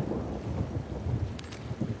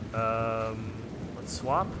 Let's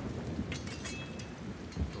swap. Do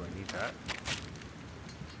I need that?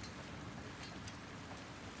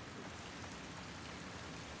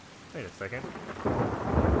 Wait a second.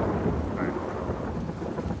 Alright.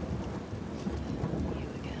 You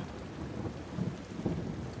again.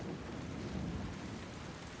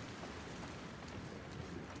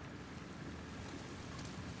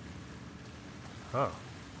 Huh.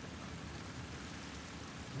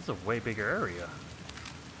 This is a way bigger area.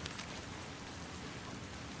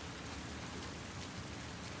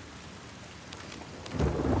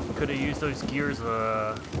 Could have used those gears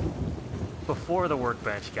before the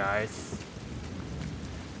workbench, guys.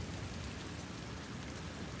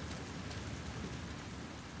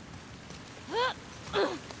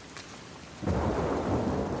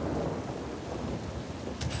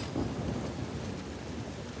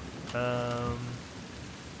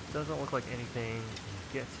 Doesn't look like anything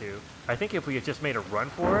to get to. I think if we had just made a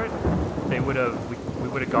run for it, they would have we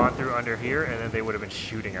would have gone through under here, and then they would have been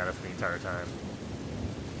shooting at us the entire time.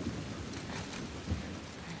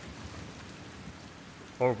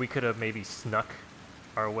 Or we could have maybe snuck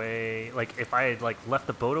our way, like if I had like left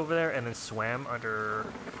the boat over there and then swam underwater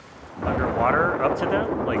up to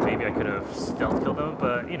them, like maybe I could have stealth killed them,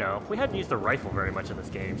 but you know, we hadn't used the rifle very much in this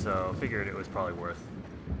game, so I figured it was probably worth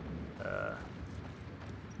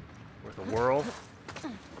a whirl. I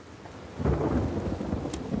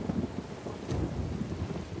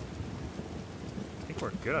think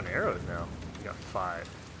we're good on arrows now. We got 5.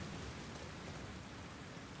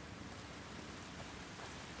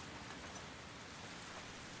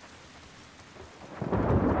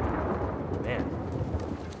 Man,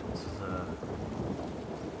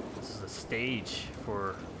 this is a stage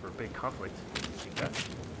for big conflict. I think that.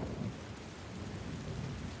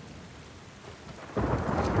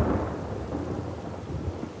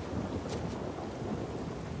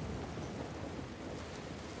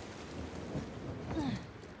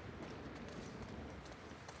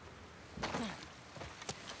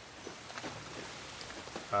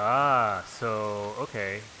 Ah, so,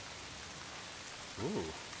 okay. Ooh, look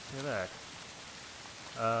at that.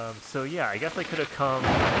 So yeah, I guess I could have come,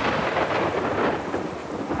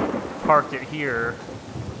 parked it here,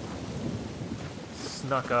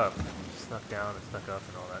 snuck down and snuck up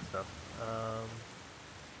and all that stuff.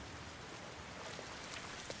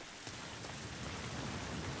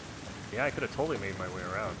 Yeah, I could have totally made my way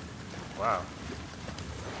around. Wow.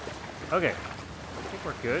 Okay, I think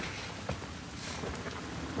we're good.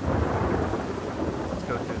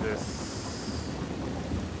 Go through this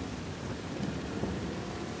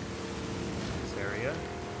area.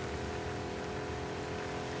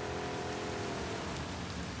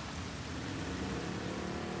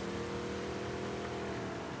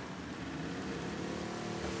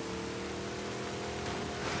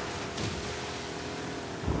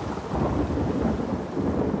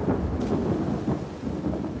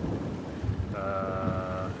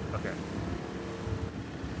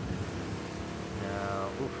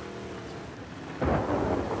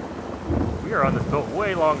 We are on this boat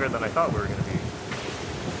way longer than I thought we were going to be.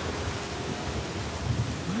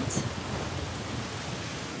 What?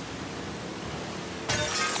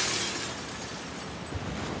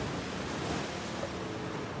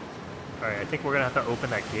 Alright, I think we're going to have to open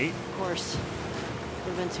that gate. Of course.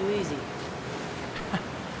 Would have been too easy.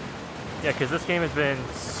 Yeah, because this game has been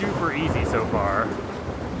super easy so far.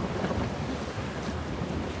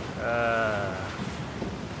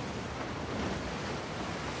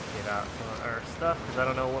 Get out some of our stuff, because I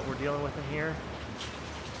don't know what we're dealing with in here.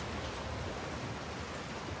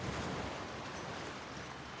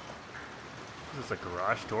 Is this a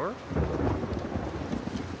garage door?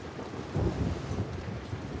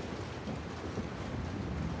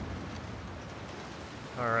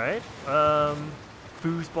 Alright,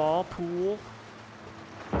 foosball pool.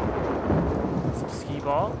 Some skee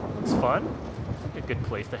ball. Looks fun. A good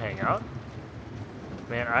place to hang out.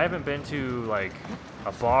 Man, I haven't been to like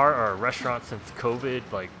a bar or a restaurant since COVID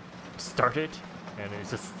like started, and it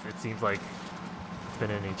seems like it's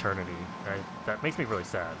been an eternity. And that makes me really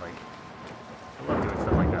sad. Like, I love doing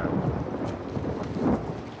stuff like that.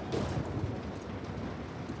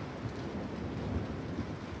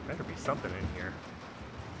 Better be something in here.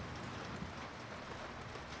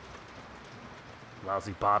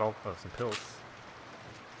 Lousy bottle. Oh, some pills.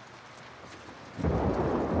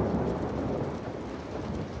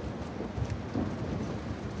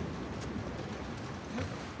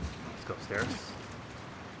 Let's go upstairs.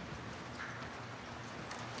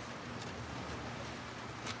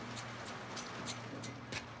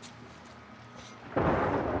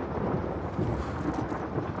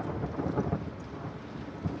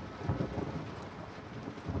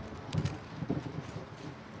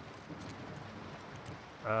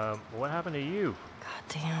 What happened to you? God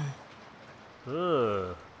damn.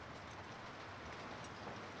 Ugh.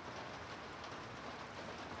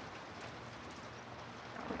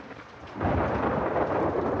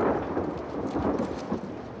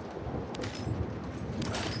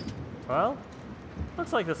 Well,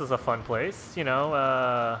 looks like this is a fun place. You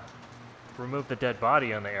know, remove the dead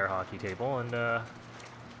body on the air hockey table and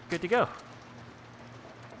good to go.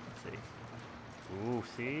 Let's see. Ooh,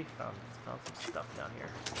 see? Found some stuff down here.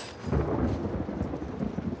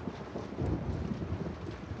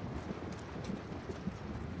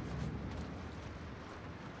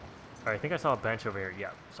 Alright, I think I saw a bench over here.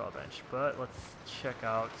 Yeah, saw a bench. But let's check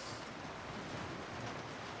out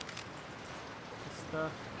this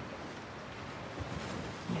stuff.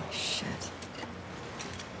 Oh, shit.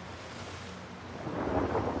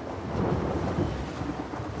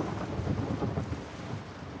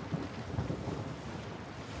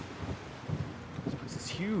 This place is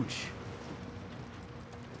huge.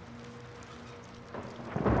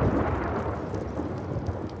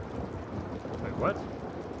 Wait, what?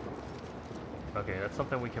 Okay, that's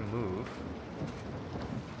something we can move.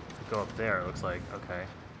 Go up there, it looks like. Okay.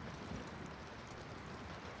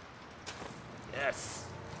 Yes!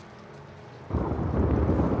 Ooh,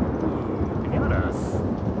 pinatas!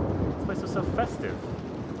 This place is so festive.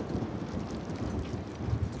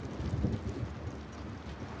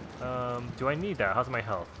 Do I need that? How's my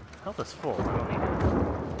health? Health is full, I don't need it.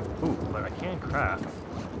 Ooh, but I can craft.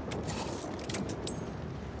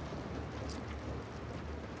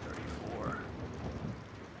 34.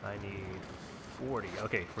 I need 40.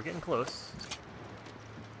 Okay, we're getting close.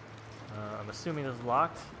 I'm assuming this is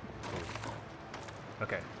locked. Ooh.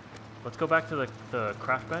 Okay, let's go back to the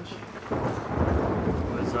craft bench. It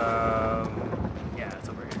was, yeah, it's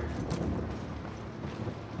over here.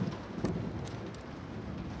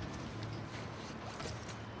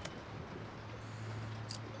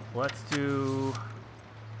 Let's do...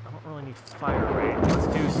 I don't really need fire rate. Let's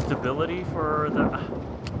do stability for the...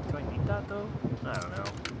 do I need that, though? I don't know.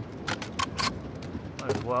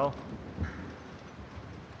 Might as well.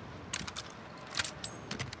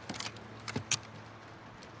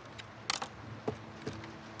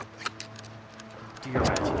 Do your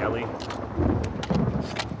magic, Ellie.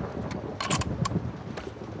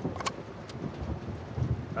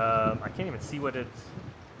 I can't even see what it's...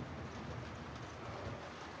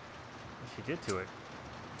 she did to it.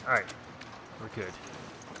 Alright, we're good.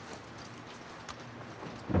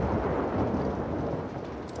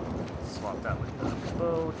 Swap that with the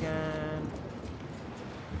bow again.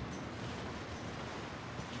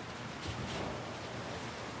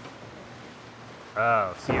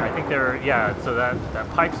 Oh, see, I think they're, yeah, so that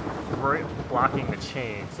pipe's blocking the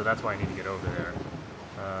chain, so that's why I need to get over there.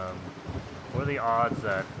 What are the odds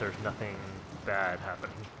that there's nothing bad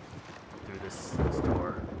happening through this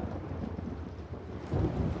door?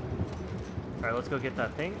 Alright, let's go get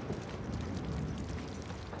that thing.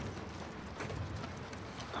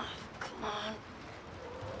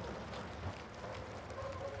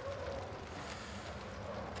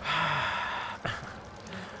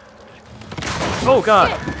 Oh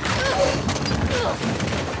god!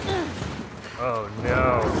 Oh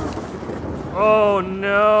no. Oh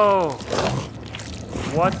no!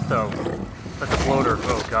 What the? That's a floater.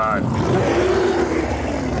 Oh god.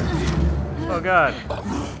 Oh god.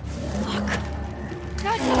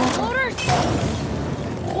 Goddamn floaters!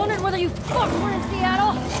 Wondered whether you fucked one in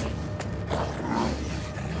Seattle.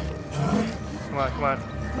 Come on, come on.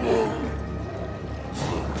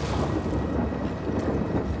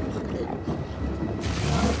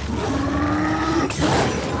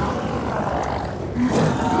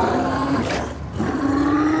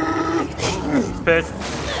 He's pissed.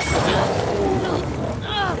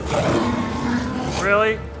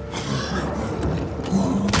 Really?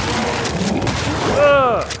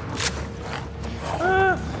 Ugh.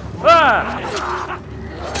 Ah!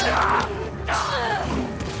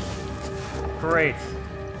 Great.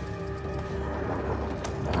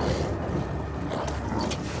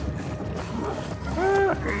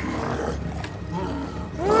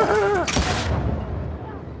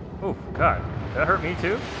 Oh, God. That hurt me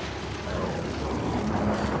too?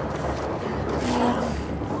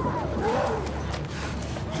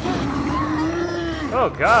 Oh,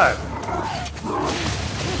 God.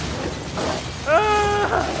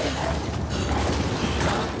 Ah!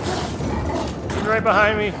 He's right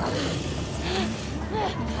behind me.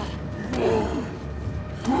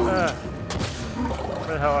 Where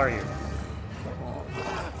the hell are you?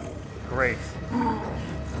 Great.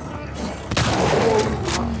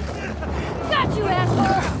 Got you,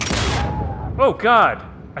 asshole! Oh God!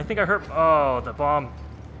 I think I hurt. Oh, the bomb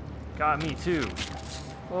got me too.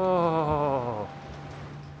 Oh.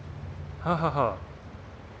 Ha ha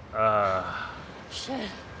ha. Shit.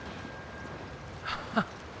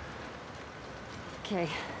 Okay.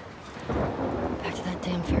 Back to that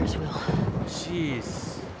damn Ferris wheel.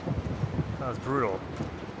 Jeez. That was brutal.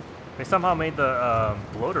 They somehow made the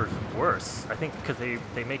bloaters worse. I think because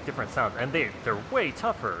they make different sounds. And they're way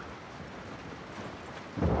tougher.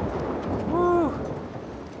 Woo!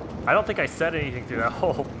 I don't think I said anything through that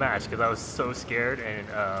whole match because I was so scared and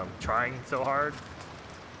trying so hard.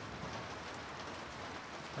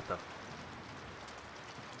 What the?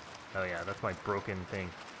 Oh yeah, that's my broken thing.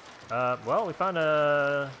 Well, we found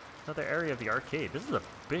another area of the arcade. This is a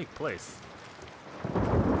big place.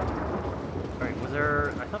 Alright, was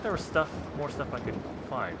there... I thought there was more stuff I could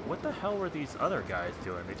find. What the hell were these other guys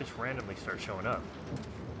doing? They just randomly start showing up.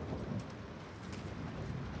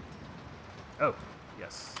 Oh,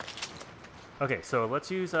 yes. Okay, so let's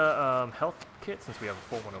use a health kit since we have a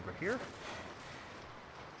full one over here.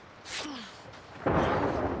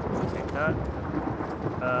 Take that.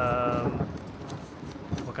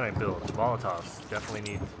 What can I build? Molotovs. Definitely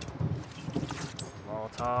need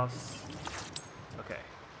Molotovs. Okay.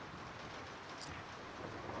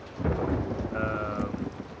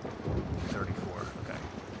 34. Okay.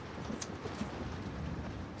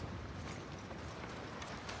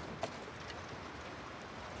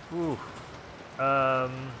 Ooh.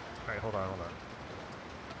 Alright, hold on.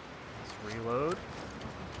 Let's reload.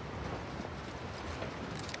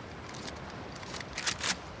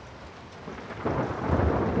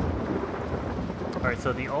 Alright,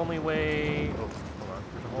 so the only way... Oh, hold on.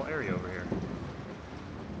 There's a whole area over here.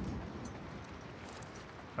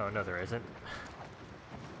 Oh, no, there isn't.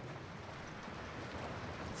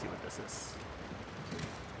 Let's see what this is.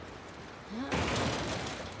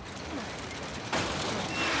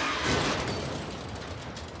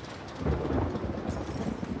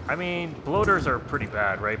 I mean, bloaters are pretty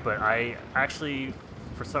bad, right? But I actually,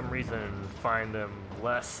 for some reason, find them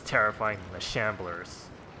less terrifying than the shamblers.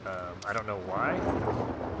 I don't know why.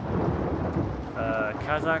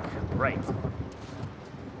 Kazakh, right.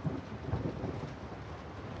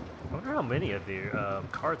 I wonder how many of the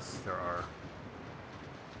cards there are.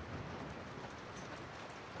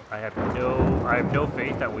 I have no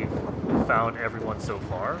faith that we've found everyone so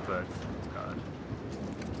far, but God.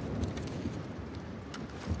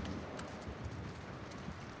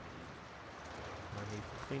 I need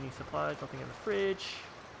cleaning supplies, nothing in the fridge.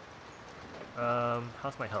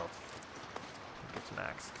 How's my health? It's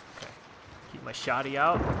maxed. Okay. Keep my shoddy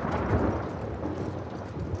out.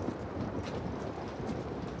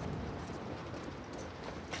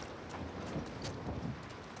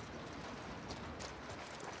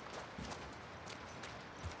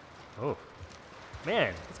 Oh,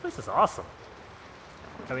 man, this place is awesome.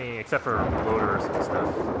 I mean, except for bloaters and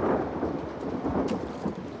stuff.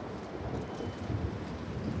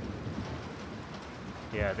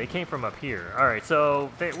 Yeah, they came from up here. All right,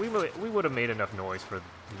 so we would have made enough noise for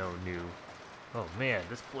no new. Oh man,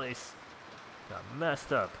 this place got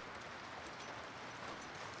messed up.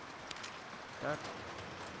 that.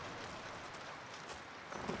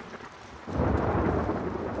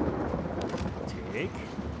 Take.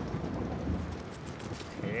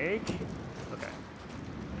 Take. Okay.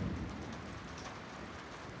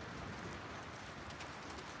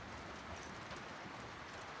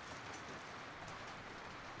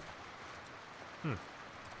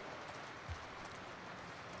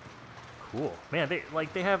 Cool. Man,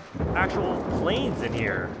 they have actual planes in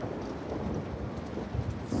here.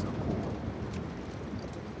 So cool.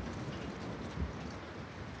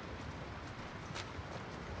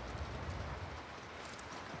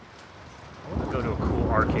 I want to go to a cool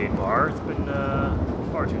arcade bar. It's been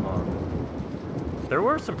far too long. There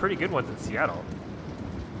were some pretty good ones in Seattle.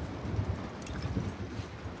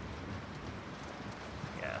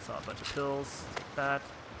 Yeah, I saw a bunch of pills. Take that.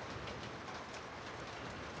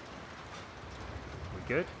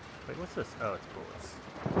 Good? Wait, what's this? Oh, it's bullets.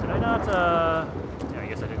 Did I not, yeah, I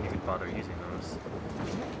guess I didn't even bother using those.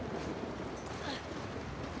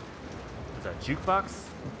 Is that jukebox?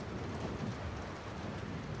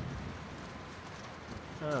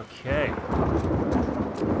 Okay.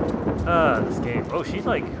 This game. Oh, she's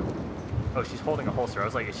like... Oh, she's holding a holster. I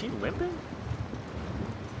was like, is she limping?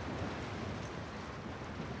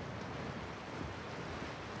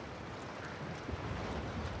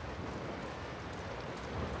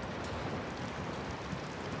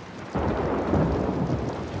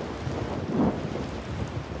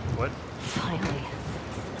 Finally.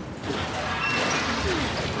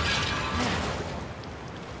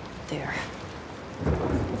 There.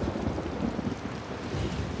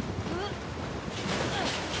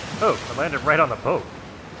 Oh, I landed right on the boat.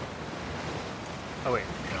 Oh wait,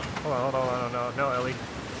 hold on, no, Ellie.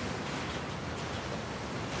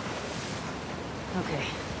 Okay.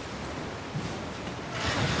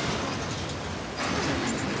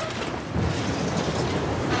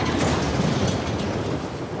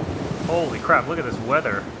 Holy crap, look at this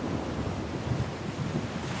weather.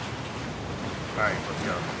 Alright, let's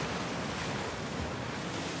go.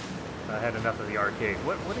 I had enough of the arcade.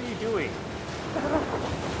 What are you doing?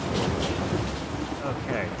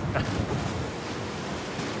 Okay.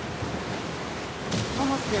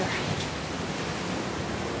 Almost there.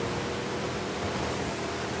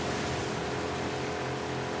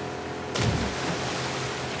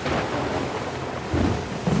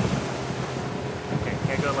 Okay,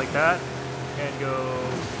 can't go like that. Can't go...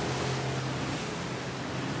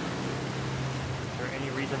 Is there any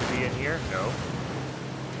reason to be in here? No.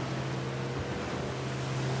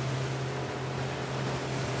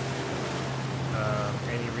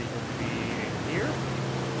 Any reason to be in here?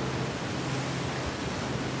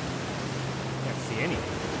 Can't see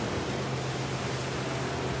anything.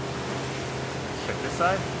 Check this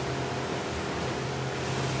side.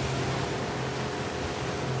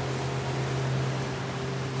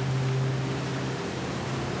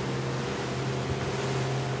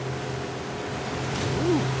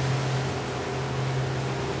 Ooh.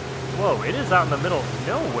 Whoa, it is out in the middle of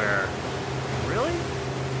nowhere. Really?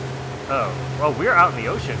 Oh, well, we're out in the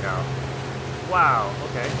ocean now. Wow,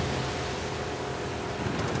 okay.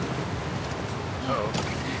 Uh-oh.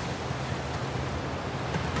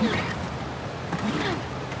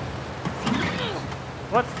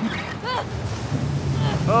 What?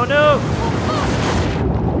 Oh no!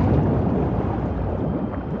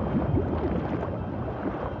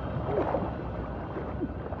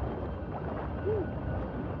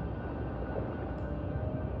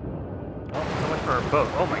 Oh, so much for our boat.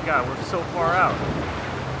 Oh my god, we're so far out.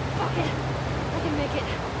 Fuck it. I can make it.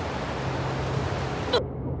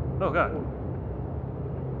 Oh god.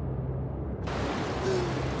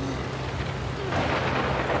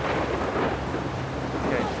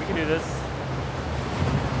 Okay, we can do this.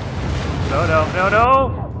 No, no, no, no!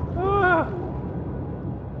 Ah.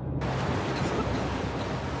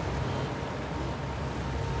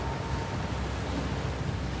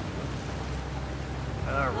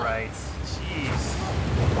 Alright, jeez.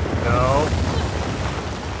 No.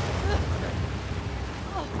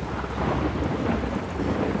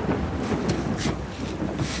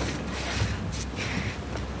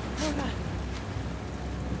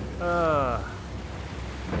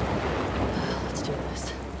 Let's do this.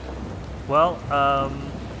 Well,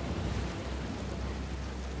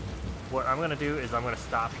 what I'm gonna do is I'm gonna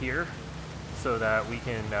stop here so that we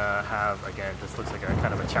can have, again, this looks like a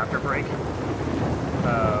kind of a chapter break.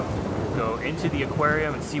 We'll go into the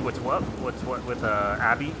aquarium and see what's what with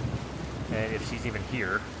Abby, and if she's even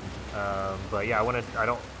here. But yeah, I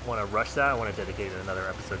don't want to rush that. I want to dedicate another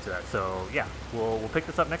episode to that. So yeah, we'll pick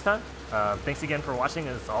this up next time. Thanks again for watching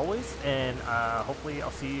as always, and hopefully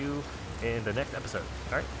I'll see you in the next episode.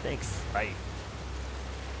 All right, thanks. Bye.